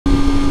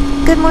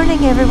Good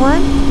morning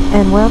everyone,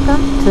 and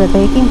welcome to the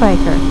Baking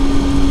Biker.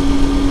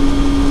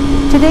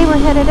 Today we're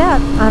headed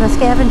out on a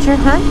scavenger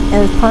hunt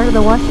as part of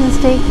the Washington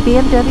State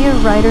BMW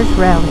Riders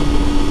Rally.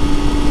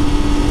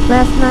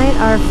 Last night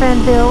our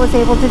friend Bill was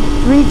able to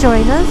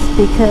rejoin us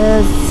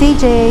because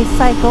CJ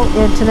Cycle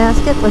in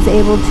Tonasket was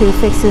able to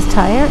fix his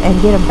tire and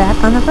get him back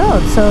on the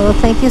road. So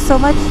thank you so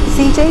much,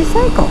 CJ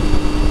Cycle.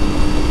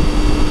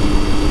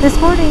 This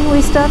morning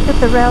we stopped at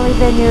the rally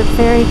venue at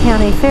Ferry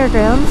County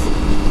Fairgrounds,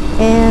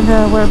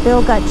 and where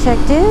Bill got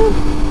checked in,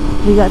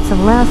 we got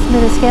some last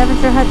minute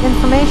scavenger hunt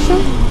information,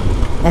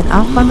 and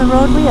off on the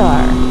road we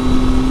are.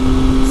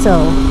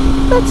 So,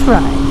 let's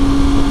ride.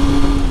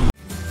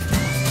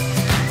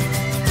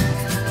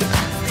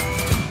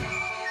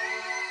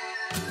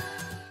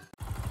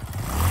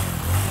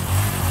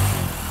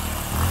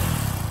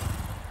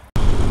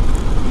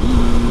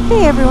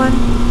 Hey everyone.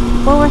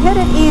 Well, we're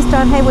headed east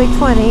on Highway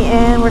 20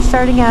 and we're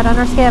starting out on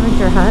our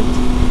scavenger hunt.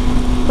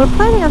 We're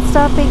planning on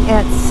stopping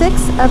at 6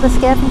 of the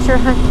scavenger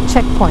hunt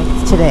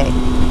checkpoints today.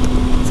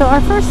 So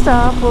our first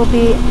stop will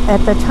be at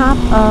the top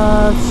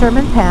of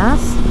Sherman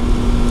Pass,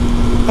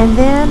 and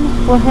then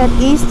we'll head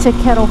east to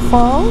Kettle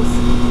Falls,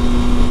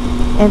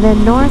 and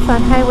then north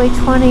on Highway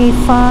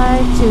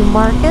 25 to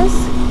Marcus,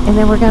 and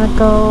then we're going to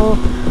go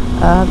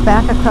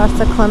back across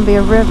the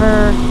Columbia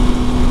River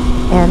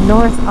and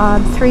north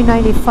on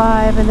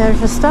 395, and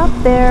there's a stop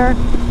there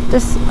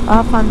just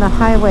off on the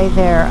highway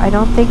there. I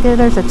don't think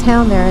there's a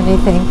town there or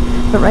anything,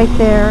 but right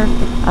there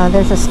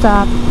there's a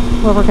stop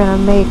where we're going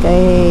to make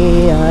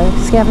a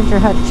scavenger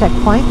hunt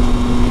checkpoint,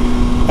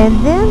 and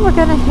then we're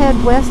going to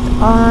head west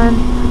on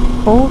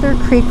Boulder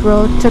Creek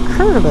Road to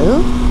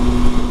Curlew,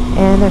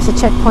 and there's a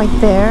checkpoint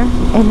there,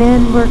 and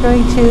then we're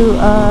going to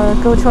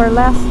go to our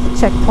last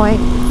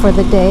checkpoint for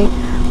the day.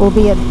 We'll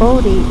be at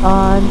Bodie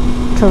on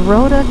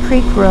Torota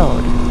Creek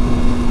Road.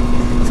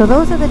 So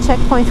those are the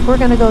checkpoints we're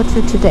going to go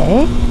to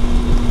today.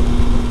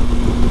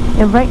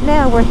 And right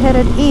now we're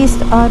headed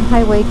east on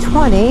Highway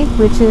 20,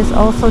 which is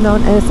also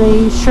known as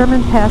the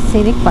Sherman Pass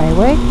Scenic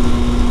Byway,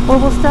 where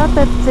we'll stop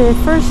at the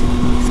first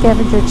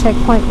scavenger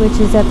checkpoint, which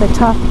is at the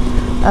top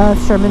of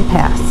Sherman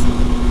Pass.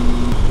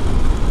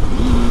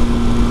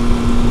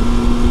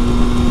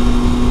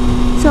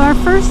 So our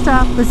first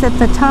stop was at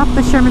the top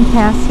of Sherman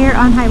Pass here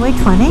on Highway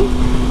 20,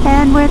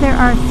 and where there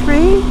are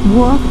 3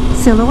 wolf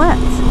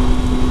silhouettes.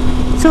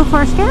 So for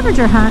our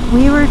scavenger hunt,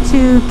 we were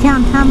to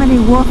count how many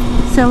wolf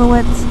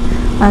silhouettes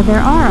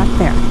there are up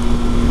there.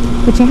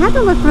 But you have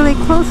to look really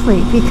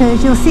closely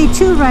because you'll see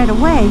 2 right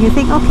away. You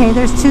think, okay,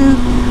 there's 2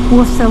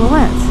 wolf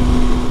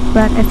silhouettes.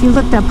 But if you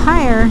looked up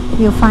higher,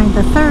 you'll find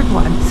the 3rd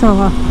one.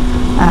 So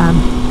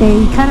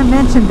they kind of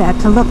mentioned that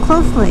to look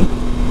closely.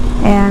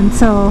 And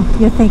so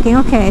you're thinking,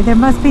 okay, there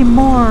must be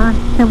more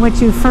than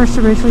what you first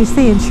originally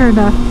see. And sure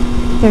enough,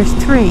 there's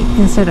 3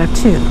 instead of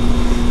 2.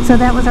 So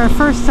that was our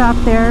first stop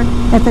there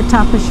at the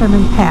top of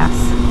Sherman Pass.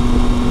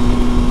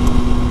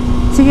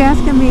 So you're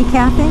asking me,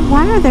 Kathy,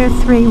 why are there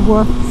 3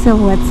 wolf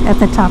silhouettes at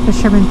the top of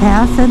Sherman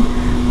Pass? And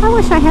I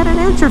wish I had an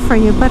answer for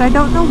you, but I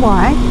don't know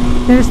why.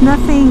 There's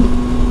nothing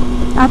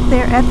up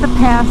there at the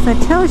pass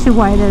that tells you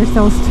why there's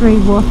those 3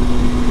 wolf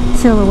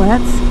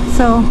silhouettes.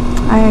 So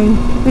I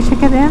wish I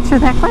could answer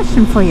that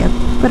question for you,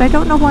 but I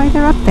don't know why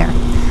they're up there.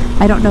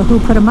 I don't know who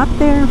put them up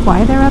there,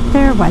 why they're up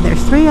there, why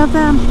there's 3 of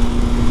them.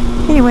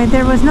 Anyway,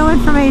 there was no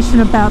information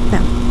about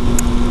them.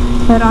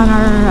 But on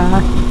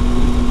our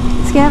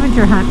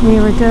scavenger hunt, we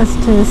were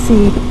just to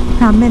see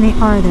how many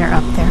are there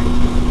up there.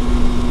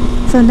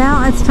 So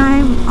now it's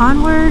time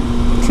onward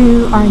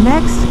to our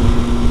next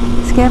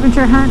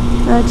scavenger hunt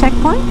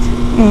checkpoint.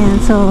 And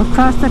so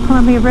across the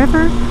Columbia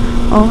River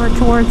over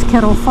towards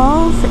Kettle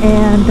Falls,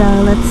 and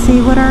let's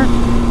see what our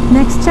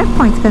next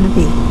checkpoint's going to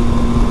be.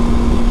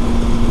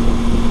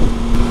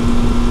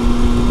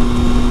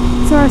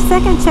 So our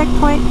second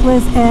checkpoint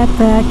was at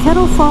the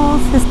Kettle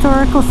Falls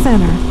Historical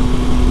Center,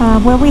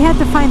 where we had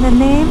to find the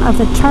name of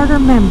the charter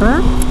member,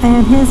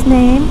 and his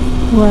name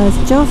was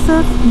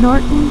Joseph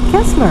Norton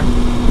Kessler.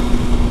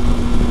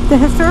 The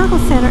Historical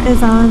Center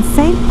is on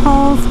St.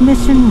 Paul's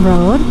Mission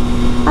Road,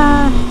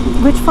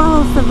 which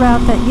follows the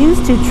route that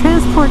used to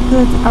transport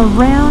goods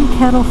around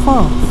Kettle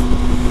Falls.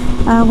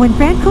 When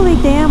Grand Coulee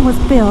Dam was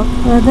built,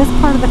 this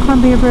part of the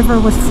Columbia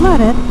River was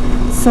flooded,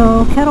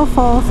 so Kettle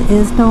Falls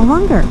is no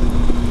longer.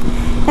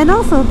 And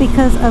also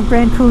because of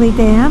Grand Coulee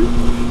Dam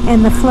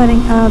and the flooding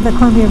of the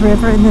Columbia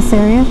River in this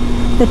area,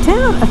 the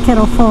town of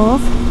Kettle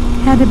Falls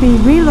had to be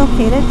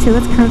relocated to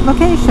its current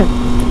location.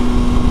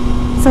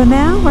 So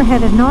now we're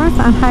headed north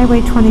on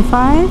Highway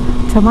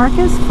 25 to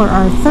Marcus for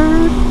our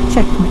 3rd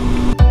checkpoint.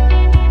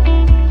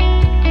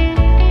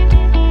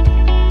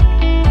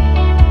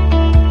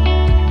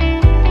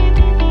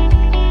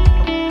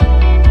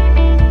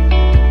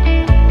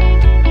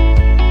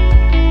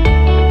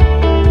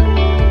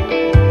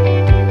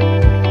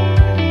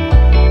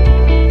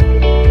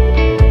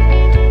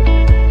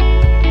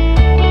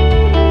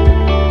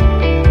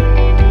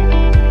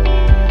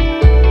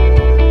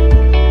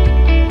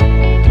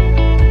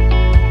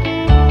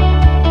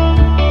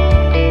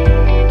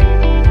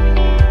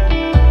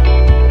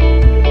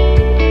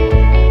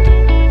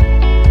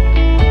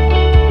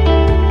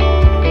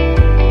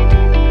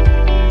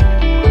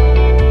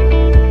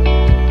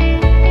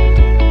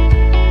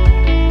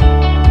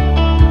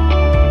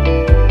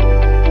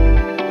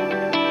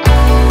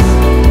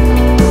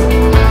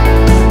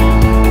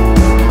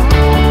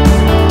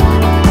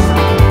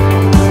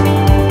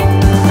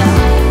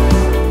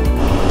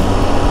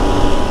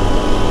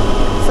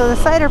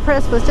 Winter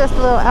Press was just a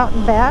little out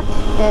and back,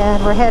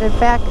 and we're headed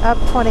back up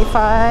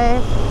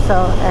 25,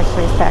 so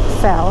actually it's back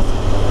south,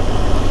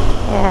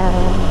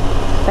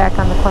 and back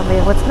on the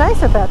Columbia. What's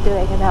nice about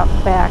doing an out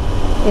and back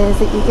is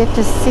that you get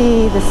to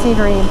see the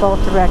scenery in both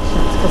directions,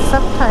 because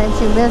sometimes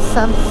you miss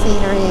some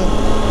scenery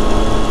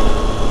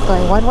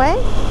going one way,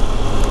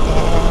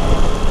 and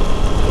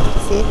you get to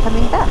see it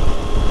coming back.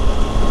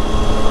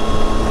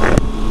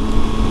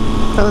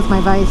 Close my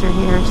visor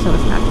here so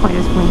it's not quite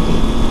as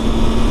windy.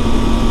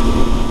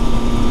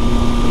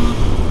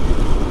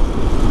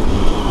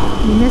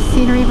 You miss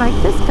scenery like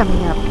this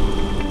coming up.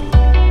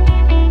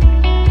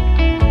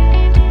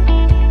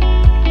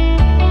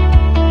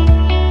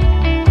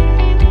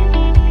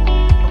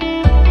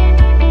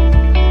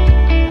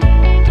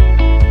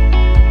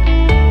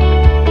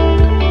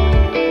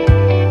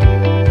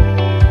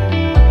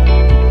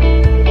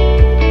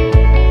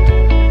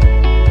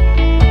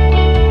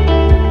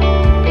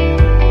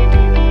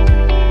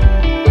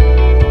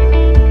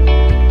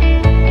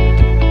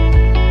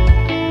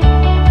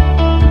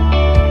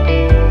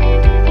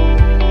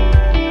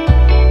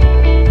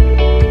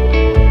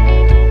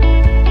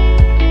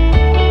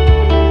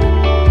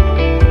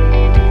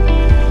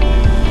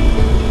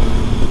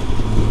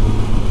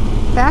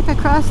 Back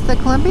across the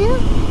Columbia,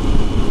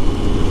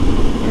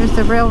 there's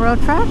the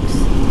railroad tracks.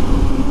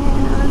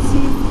 Yeah, let's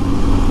see.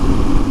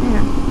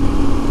 There.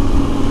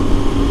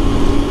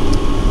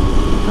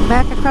 Go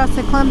back across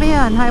the Columbia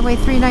on Highway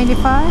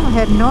 395. We'll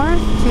head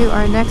north to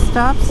our next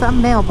stop,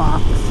 some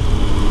mailbox.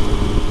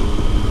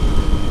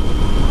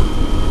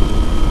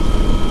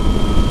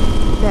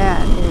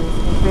 That is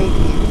a great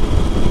view.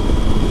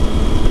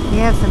 We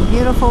have some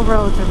beautiful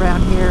roads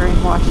around here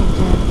in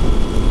Washington.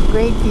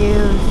 Great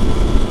views.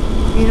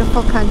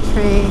 Beautiful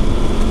country.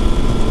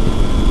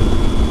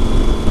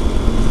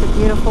 It's a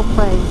beautiful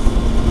place.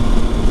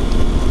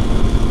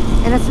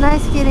 And it's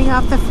nice getting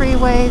off the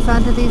freeways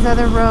onto these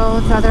other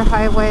roads, other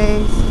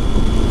highways,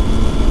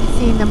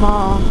 seeing them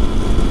all.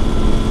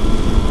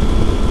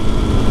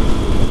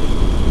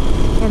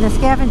 And the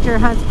scavenger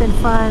hunt's been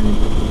fun,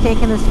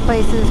 taking us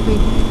places we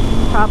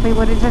probably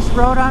would have just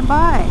rode on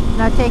by,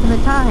 not taking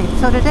the time.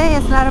 So today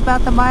it's not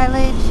about the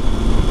mileage,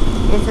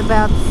 it's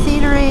about the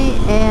scenery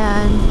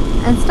and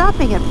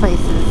stopping at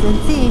places and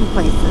seeing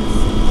places.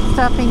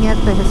 Stopping at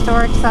the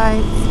historic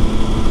sites,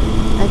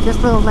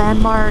 just little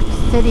landmarks,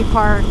 city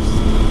parks.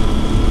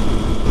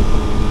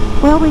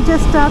 Well, we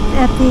just stopped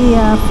at the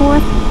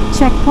 4th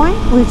checkpoint,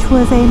 which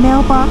was a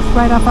mailbox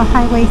right off of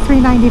Highway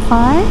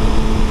 395.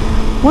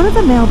 One of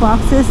the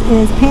mailboxes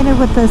is painted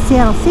with the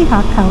Seattle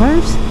Seahawk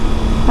colors,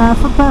 but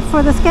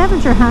for the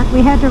scavenger hunt,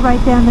 we had to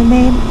write down the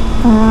name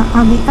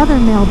on the other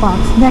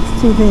mailbox next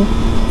to the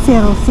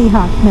Seattle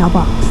Seahawk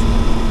mailbox.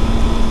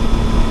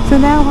 So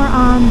now we're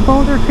on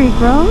Boulder Creek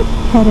Road,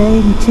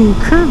 heading to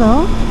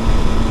Curlew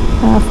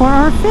for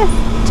our 5th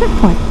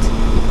checkpoint.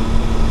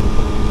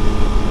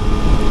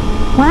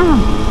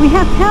 Wow, we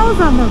have cows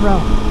on the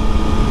road.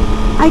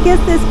 I guess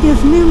this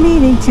gives new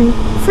meaning to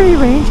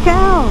free-range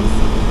cows.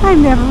 I've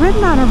never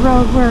ridden on a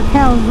road where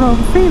cows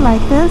roam free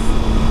like this.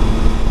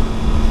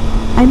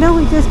 I know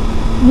we just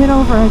went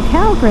over a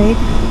cow grate,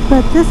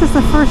 but this is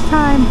the first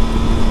time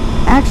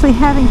actually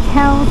having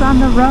cows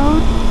on the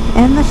road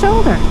and the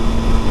shoulder.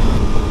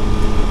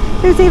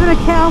 There's even a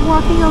cow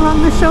walking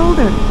along the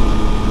shoulder.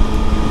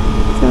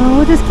 So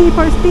we'll just keep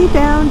our speed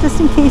down just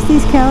in case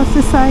these cows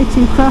decide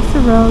to cross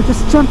the road.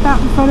 Just jump out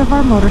in front of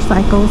our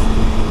motorcycles.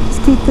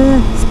 Just keep the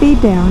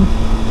speed down.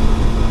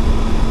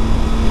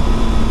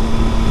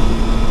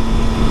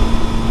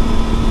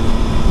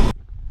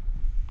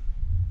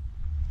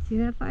 See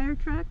that fire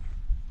truck?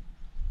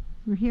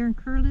 We're here in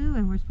Curlew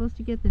and we're supposed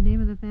to get the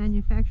name of the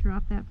manufacturer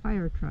off that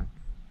fire truck.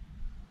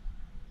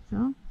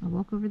 So I'll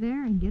walk over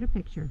there and get a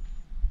picture.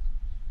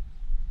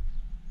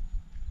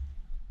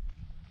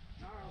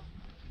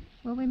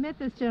 Well, we met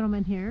this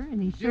gentleman here,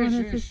 and he's showing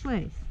us his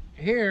place.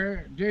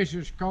 Here, this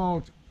is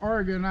called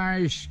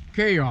organized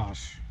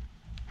chaos.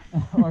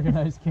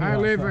 Organized chaos. I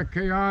live a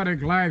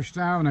chaotic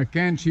lifestyle, and I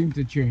can't seem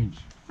to change.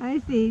 I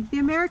see. The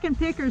American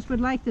pickers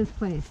would like this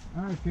place.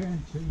 I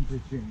can't seem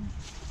to change.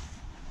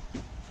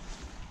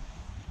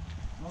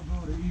 I'll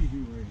go the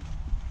easy way.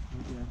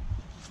 Okay.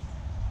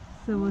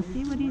 So we'll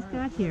see what he's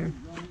got here.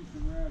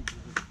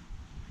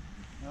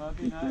 That'd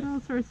be He's got all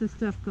sorts of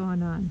stuff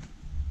going on.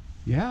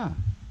 Yeah.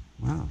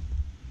 Wow.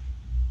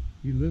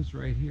 He lives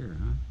right here,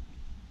 huh?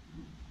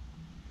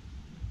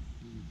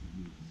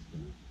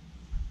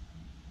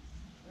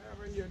 Yeah,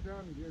 when you're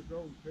done, you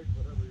go and pick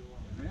whatever you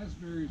want.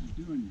 Raspberries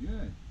are doing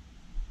good.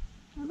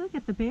 Oh, look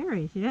at the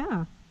berries.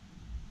 Yeah.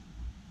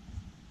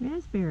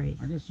 Raspberries.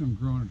 I got some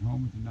growing at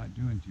home, but they're not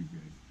doing too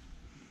good.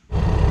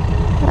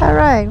 All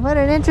right. What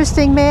an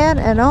interesting man.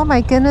 And oh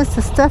my goodness,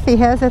 the stuff he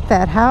has at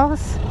that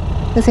house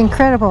is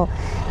incredible.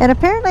 And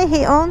apparently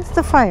he owns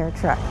the fire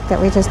truck that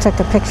we just took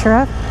a picture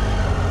of.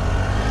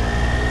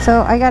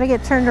 So I got to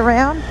get turned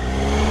around.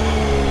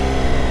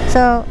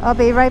 So I'll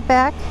be right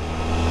back.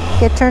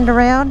 Get turned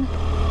around.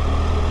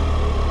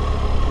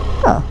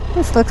 Oh,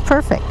 this looks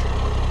perfect.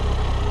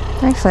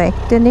 Actually,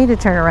 didn't need to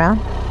turn around.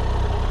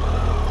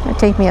 That'll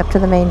take me up to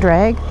the main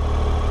drag.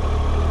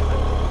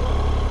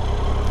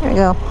 There we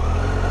go.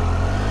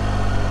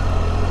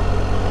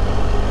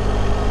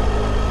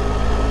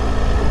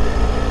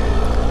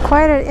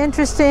 Quite an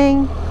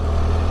interesting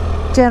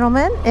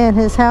gentleman in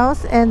his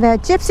house, and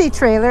that gypsy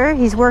trailer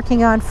he's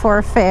working on for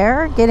a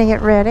fair, getting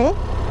it ready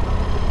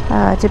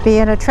to be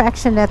an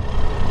attraction at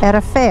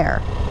a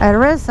fair, at a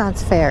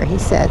Renaissance fair, he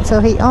said. So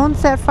he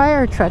owns that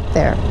fire truck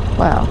there.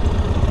 Wow,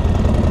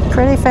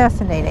 pretty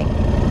fascinating.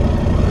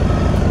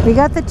 We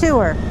got the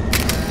tour.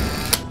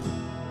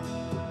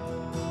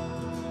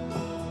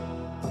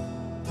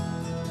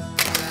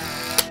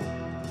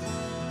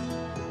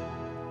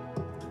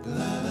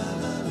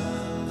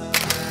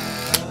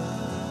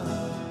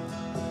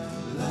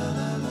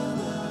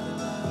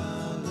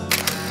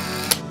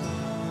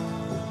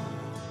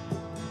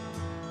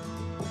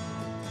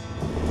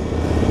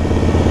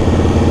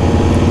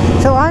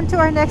 So on to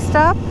our next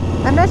stop.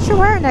 I'm not sure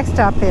where our next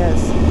stop is.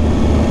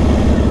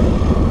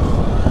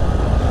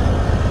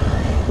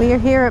 We are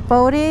here at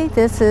Bodie.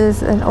 This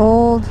is an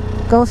old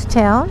ghost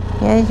town.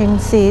 As you can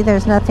see,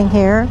 there's nothing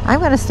here. I'm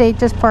going to stay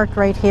just parked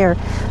right here,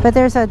 but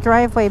there's a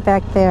driveway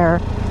back there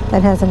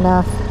that has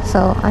enough.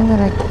 So I'm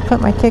going to put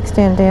my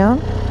kickstand down.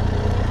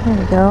 There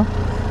we go.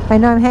 I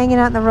know I'm hanging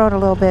out in the road a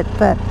little bit,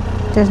 but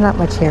there's not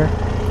much here.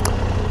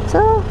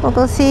 So we'll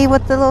go see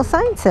what the little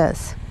sign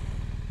says.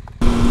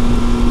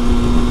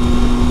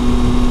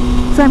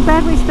 So I'm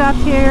glad we stopped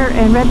here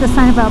and read the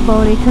sign about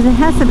Bodie, because it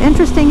has some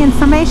interesting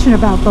information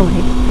about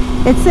Bodie.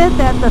 It said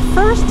that the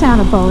first town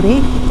of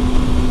Bodie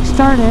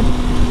started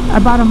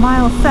about a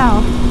mile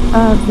south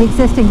of the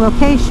existing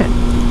location.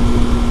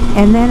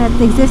 And then at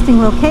the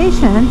existing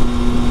location,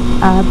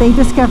 they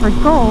discovered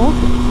gold,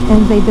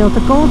 and they built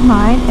a gold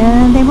mine,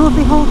 and they moved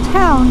the whole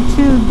town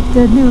to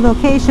the new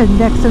location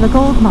next to the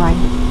gold mine.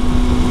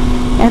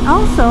 And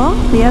also,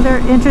 the other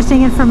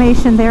interesting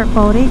information there at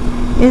Bodie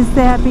is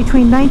that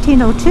between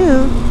 1902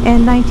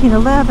 and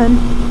 1911,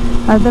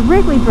 the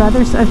Wrigley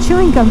brothers of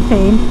chewing gum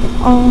fame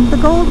owned the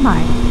gold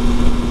mine.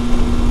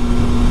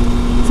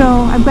 So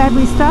I'm glad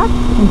we stopped.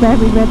 I'm glad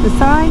we read the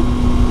sign.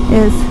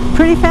 It's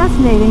pretty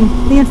fascinating,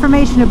 the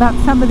information about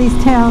some of these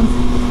towns,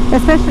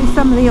 especially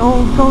some of the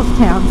old ghost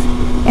towns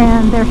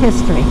and their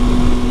history.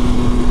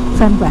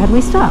 So I'm glad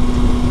we stopped.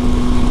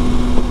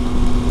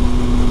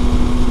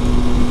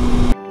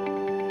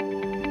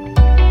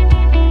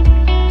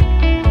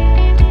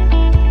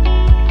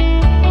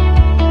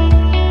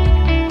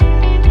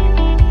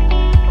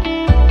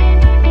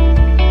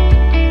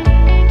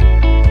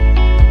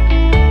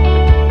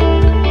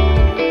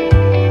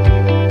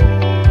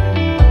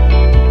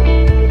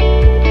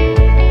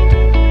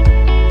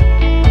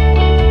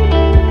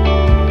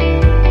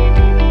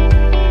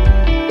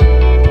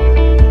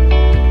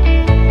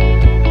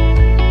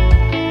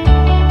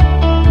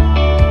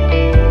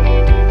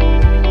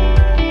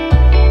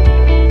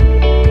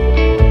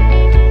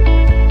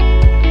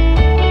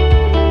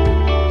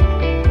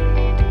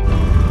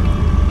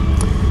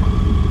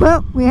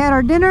 Well, we had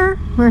our dinner.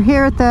 We're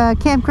here at the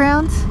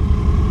campgrounds.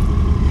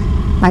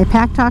 My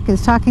pack talk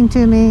is talking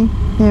to me.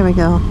 There we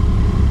go.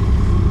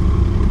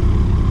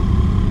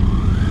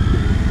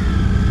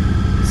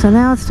 So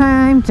now it's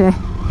time to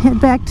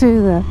head back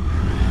to the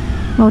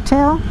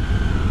motel.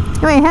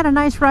 Anyway, had a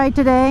nice ride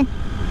today.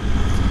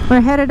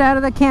 We're headed out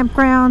of the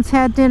campgrounds,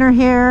 had dinner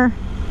here.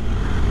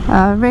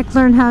 Rick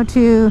learned how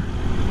to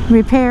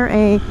repair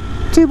a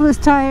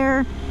tubeless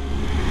tire.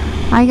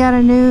 I got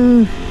a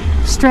new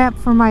strap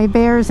for my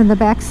bears in the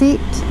back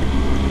seat.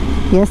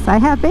 Yes, I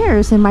have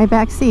bears in my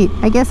back seat.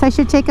 I guess I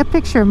should take a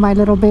picture of my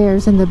little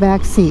bears in the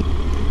back seat.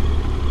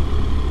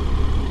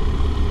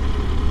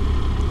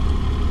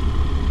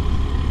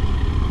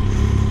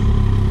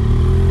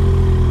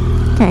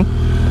 Okay,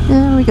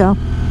 there we go.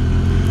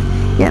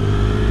 Yep,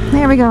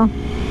 there we go.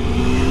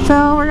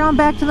 So we're going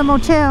back to the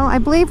motel. I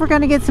believe we're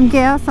going to get some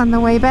gas on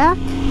the way back,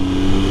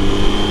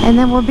 and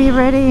then we'll be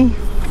ready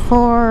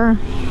for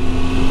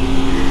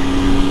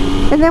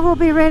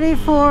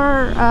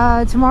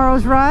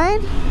tomorrow's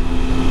ride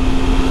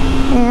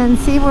and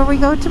see where we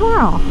go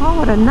tomorrow. Oh,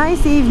 what a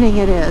nice evening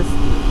it is.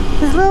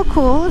 It's a little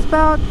cool. It's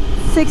about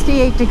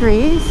 68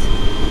 degrees,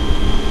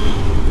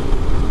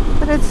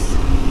 but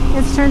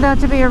it's turned out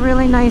to be a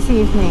really nice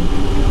evening.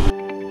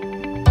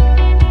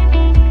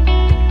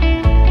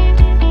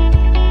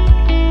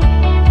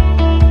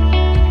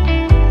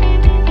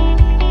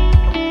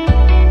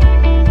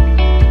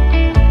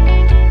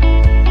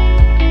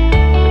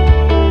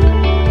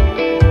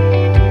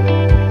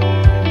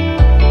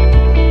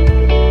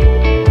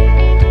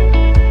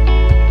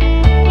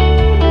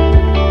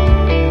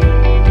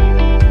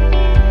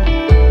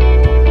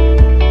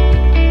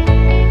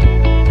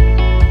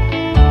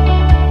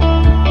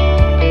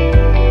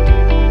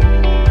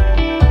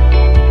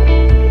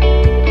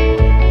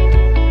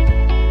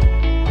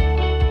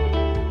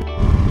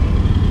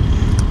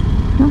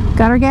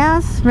 Got our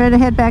gas, ready to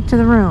head back to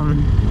the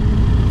room.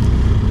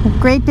 A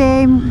great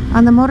day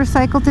on the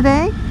motorcycle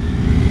today.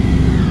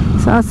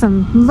 Saw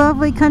some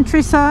lovely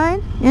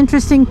countryside,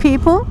 interesting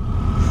people.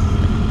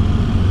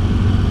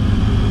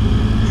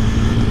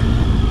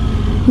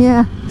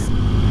 Yeah.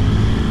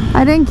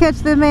 I didn't catch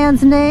the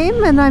man's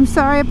name, and I'm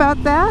sorry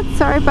about that.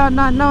 Sorry about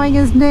not knowing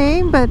his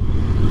name, but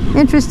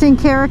interesting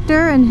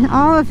character and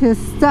all of his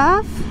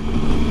stuff.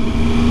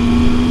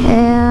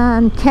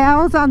 And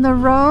cows on the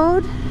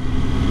road.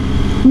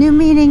 New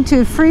meaning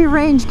to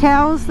free-range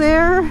cows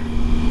there.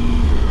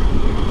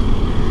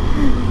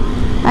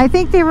 I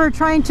think they were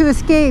trying to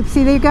escape.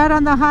 See, they got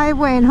on the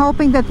highway and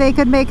hoping that they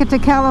could make it to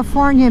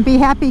California and be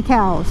happy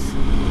cows.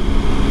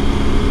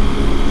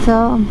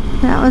 So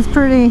that was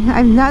pretty.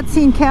 I've not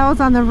seen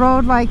cows on the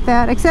road like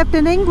that, except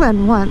in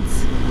England once.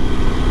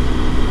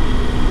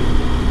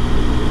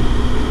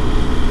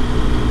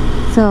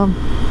 So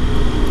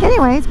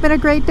anyway, it's been a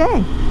great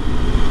day.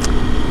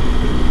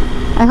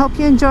 I hope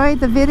you enjoyed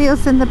the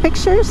videos and the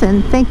pictures,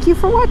 and thank you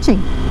for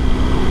watching.